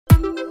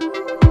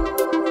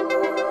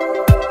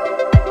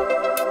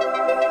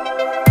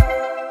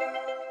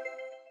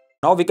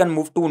Now we can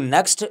move to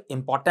next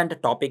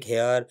important topic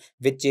here,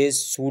 which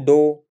is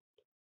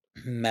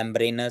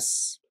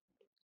pseudomembranous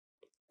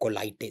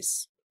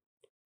colitis.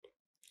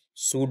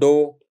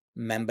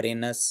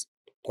 Pseudomembranous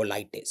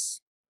colitis.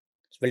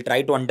 We'll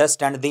try to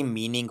understand the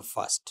meaning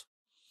first.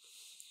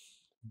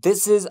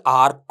 This is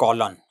our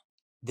colon.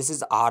 This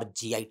is our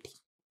GIT.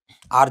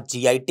 Our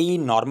GIT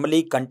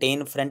normally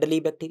contain friendly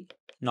bacteria.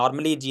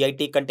 Normally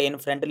GIT contain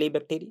friendly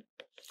bacteria.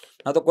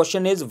 Now the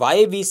question is,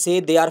 why we say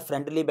they are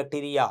friendly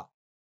bacteria?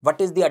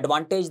 What is the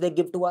advantage they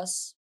give to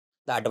us?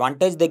 The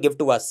advantage they give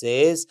to us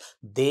is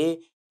they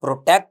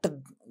protect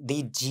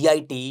the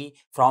GIT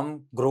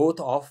from growth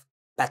of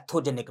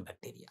pathogenic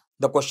bacteria.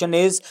 The question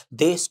is,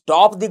 they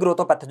stop the growth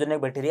of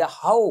pathogenic bacteria.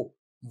 How?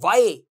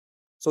 Why?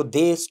 So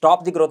they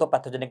stop the growth of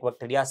pathogenic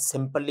bacteria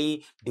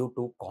simply due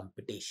to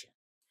competition.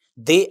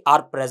 They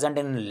are present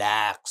in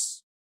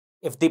lakhs.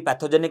 If the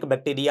pathogenic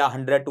bacteria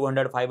 100,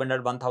 200,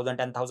 500, 1000,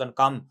 10,000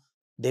 come,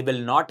 they will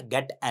not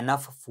get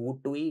enough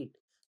food to eat.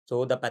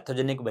 So the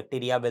pathogenic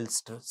bacteria will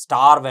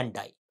starve and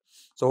die.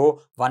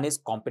 So one is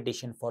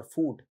competition for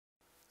food.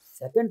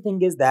 Second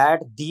thing is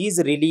that these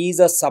release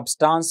a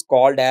substance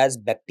called as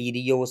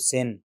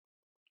bacteriocin.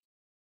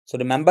 So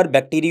remember,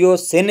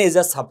 bacteriocin is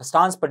a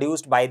substance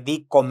produced by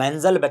the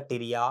commensal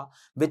bacteria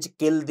which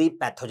kill the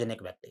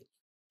pathogenic bacteria.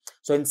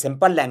 So in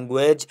simple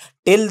language,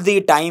 till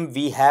the time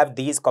we have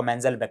these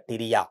commensal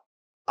bacteria,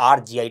 our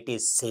GIT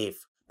is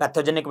safe.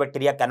 Pathogenic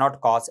bacteria cannot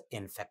cause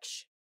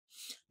infection.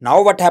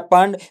 Now what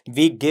happened?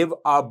 We give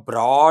a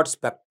broad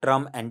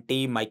spectrum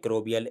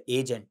antimicrobial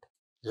agent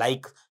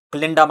like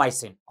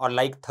clindamycin or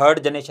like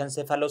third generation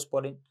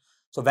cephalosporin.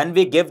 So when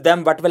we give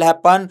them, what will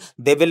happen?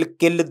 They will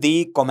kill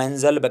the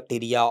commensal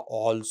bacteria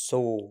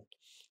also.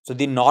 So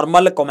the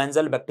normal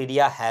commensal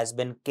bacteria has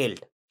been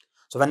killed.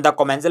 So when the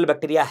commensal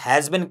bacteria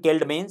has been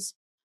killed means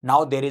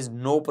now there is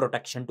no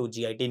protection to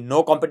GIT,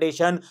 no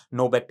competition,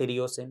 no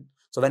bacteriocin.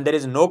 So when there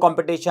is no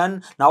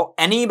competition, now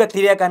any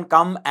bacteria can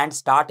come and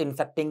start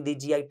infecting the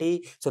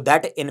GIT. So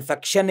that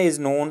infection is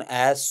known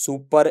as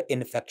super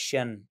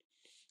infection.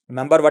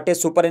 Remember what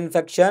is super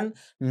infection?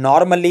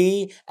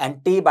 Normally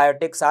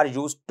antibiotics are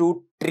used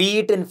to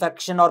treat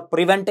infection or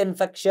prevent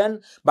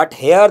infection, but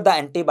here the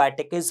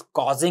antibiotic is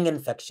causing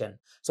infection.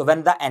 So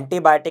when the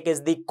antibiotic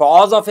is the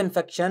cause of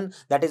infection,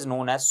 that is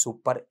known as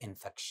super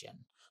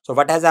infection. So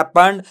what has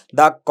happened?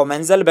 The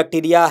commensal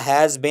bacteria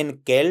has been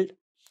killed.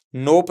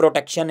 No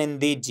protection in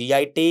the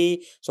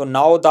GIT. So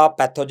now the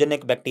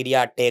pathogenic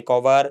bacteria take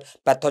over.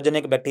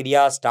 Pathogenic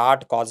bacteria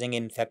start causing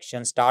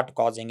infection, start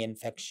causing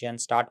infection,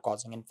 start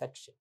causing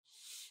infection.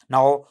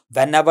 Now,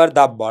 whenever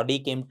the body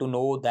came to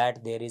know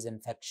that there is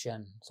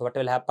infection, so what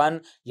will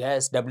happen?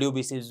 Yes,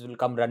 WBCs will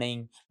come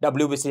running.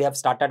 WBC have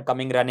started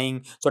coming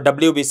running. So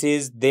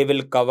WBCs, they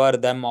will cover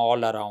them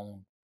all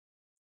around.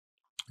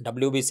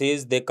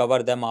 WBCs, they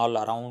cover them all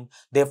around.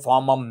 They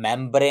form a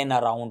membrane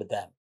around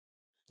them.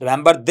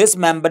 Remember, this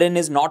membrane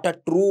is not a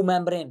true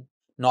membrane.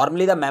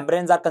 Normally, the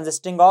membranes are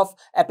consisting of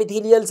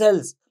epithelial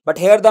cells, but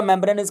here the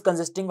membrane is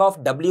consisting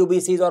of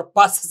WBCs or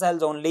pus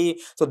cells only.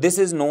 So this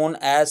is known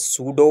as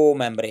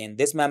pseudomembrane.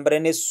 This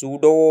membrane is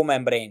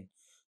pseudomembrane.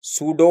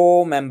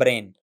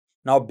 Pseudomembrane.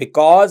 Now,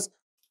 because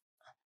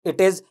it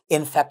is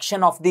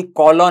infection of the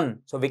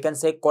colon, so we can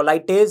say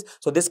colitis.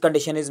 So this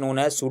condition is known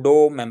as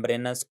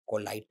pseudomembranous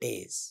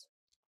colitis.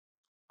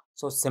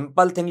 So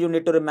simple thing you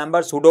need to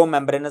remember,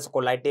 pseudomembranous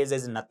colitis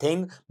is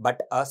nothing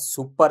but a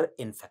super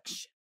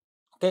infection.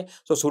 Okay,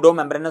 so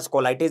pseudomembranous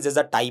colitis is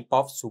a type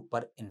of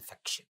super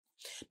infection.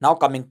 Now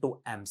coming to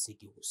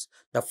MCQs.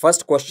 The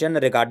first question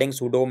regarding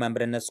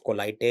pseudomembranous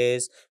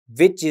colitis,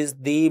 which is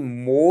the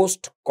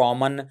most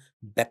common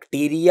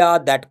bacteria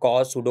that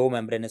cause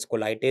pseudomembranous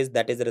colitis,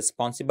 that is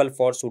responsible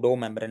for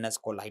pseudomembranous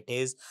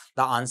colitis?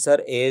 The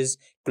answer is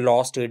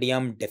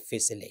Clostridium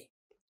difficile.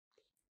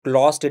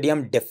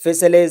 Clostridium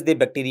difficile is the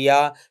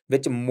bacteria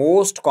which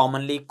most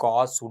commonly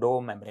cause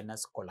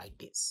pseudomembranous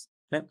colitis.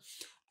 Okay?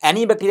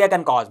 Any bacteria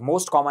can cause.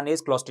 Most common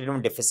is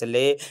Clostridium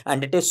difficile,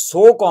 and it is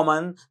so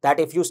common that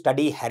if you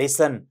study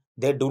Harrison,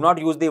 they do not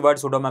use the word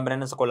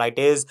pseudomembranous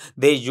colitis.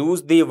 They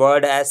use the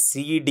word as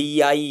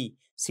CDI.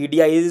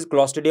 CDI is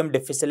Clostridium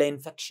difficile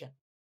infection.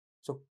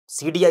 So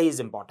CDI is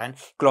important.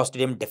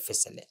 Clostridium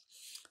difficile.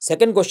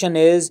 Second question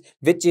is,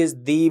 which is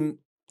the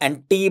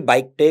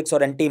antibiotics or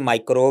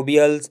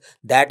antimicrobials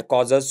that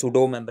causes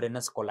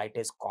pseudomembranous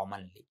colitis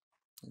commonly?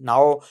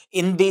 Now,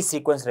 in this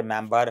sequence,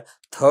 remember,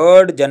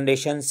 third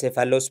generation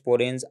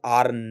cephalosporins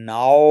are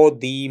now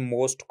the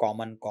most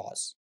common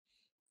cause.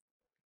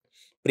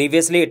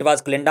 Previously, it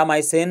was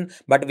clindamycin,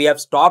 but we have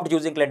stopped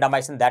using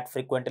clindamycin that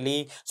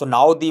frequently. So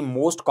now the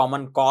most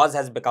common cause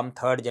has become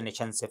third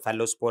generation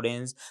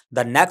cephalosporins.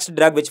 The next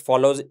drug which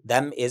follows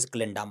them is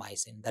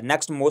clindamycin. The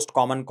next most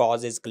common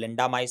cause is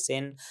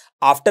clindamycin.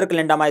 After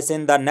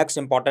clindamycin, the next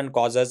important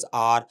causes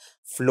are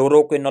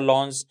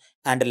fluoroquinolones.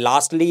 And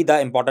lastly, the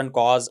important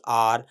cause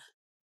are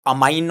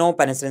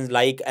aminopenicillins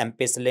like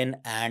ampicillin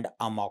and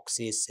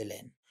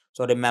amoxicillin.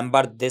 So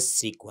remember this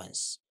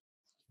sequence.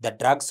 the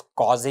drugs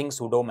causing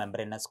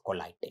pseudomembranous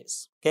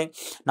colitis. Okay,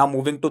 now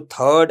moving to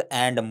third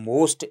and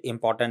most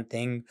important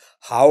thing,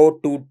 how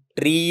to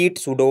treat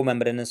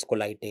pseudomembranous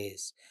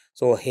colitis.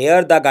 So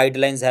here the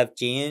guidelines have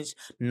changed.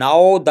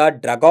 Now the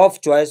drug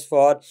of choice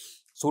for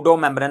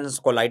pseudomembranous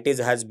colitis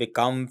has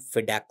become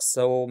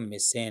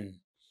fidaxomicin.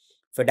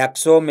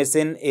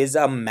 Fidaxomicin is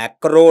a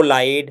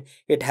macrolide.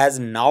 It has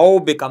now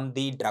become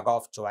the drug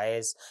of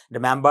choice.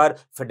 Remember,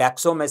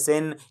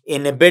 fidaxomicin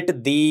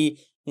inhibit the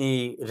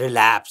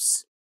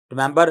relapse.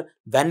 Remember,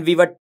 when we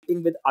were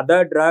treating with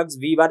other drugs,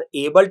 we were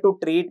able to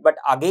treat, but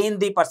again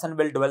the person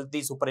will develop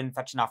the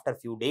superinfection after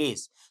few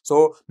days.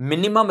 So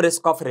minimum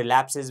risk of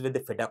relapse is with the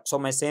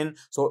fidaxomicin.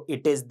 So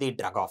it is the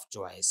drug of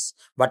choice.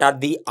 What are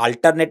the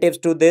alternatives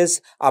to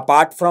this?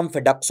 Apart from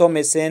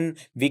fidaxomicin,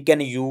 we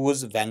can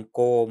use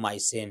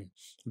vancomycin.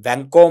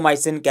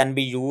 Vancomycin can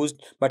be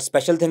used, but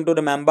special thing to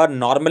remember,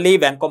 normally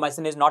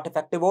vancomycin is not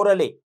effective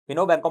orally. We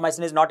know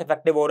vancomycin is not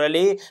effective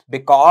orally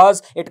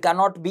because it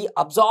cannot be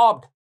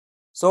absorbed.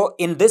 So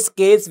in this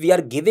case, we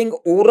are giving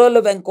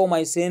oral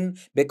vancomycin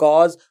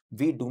because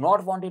we do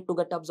not want it to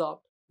get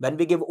absorbed. When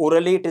we give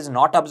orally, it is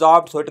not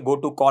absorbed, so it go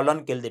to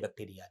colon, kill the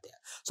bacteria there.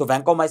 So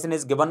vancomycin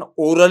is given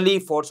orally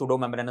for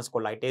pseudomembranous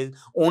colitis,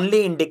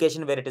 only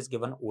indication where it is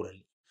given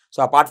orally.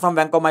 So apart from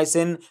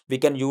vancomycin, we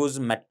can use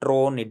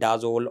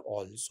metronidazole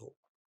also.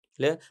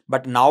 Clear?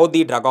 But now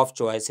the drug of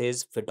choice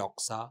is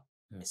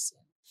fidaxomicin.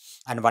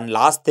 And one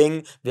last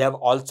thing, we have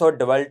also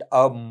developed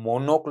a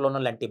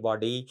monoclonal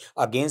antibody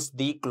against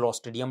the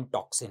Clostridium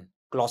toxin.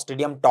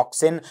 Clostridium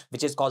toxin,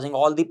 which is causing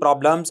all the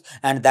problems,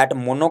 and that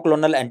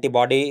monoclonal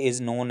antibody is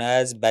known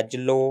as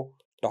bagilotoximab.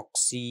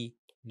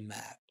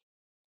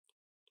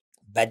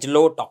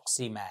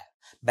 Bagilotoximab.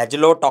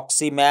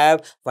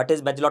 Bagilotoximab. What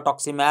is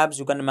bagilotoximab?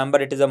 You can remember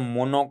it is a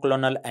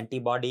monoclonal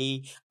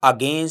antibody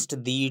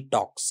against the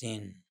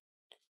toxin.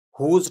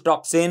 Whose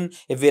toxin?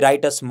 If we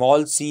write a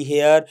small c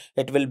here,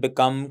 it will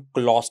become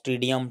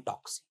Clostridium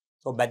toxin.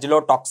 So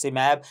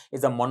bagilotoximab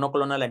is a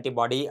monoclonal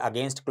antibody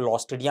against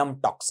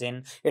Clostridium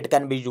toxin. It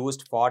can be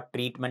used for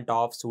treatment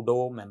of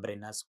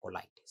pseudomembranous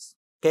colitis.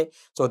 Okay,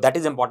 so that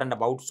is important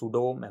about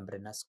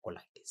pseudomembranous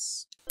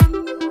colitis.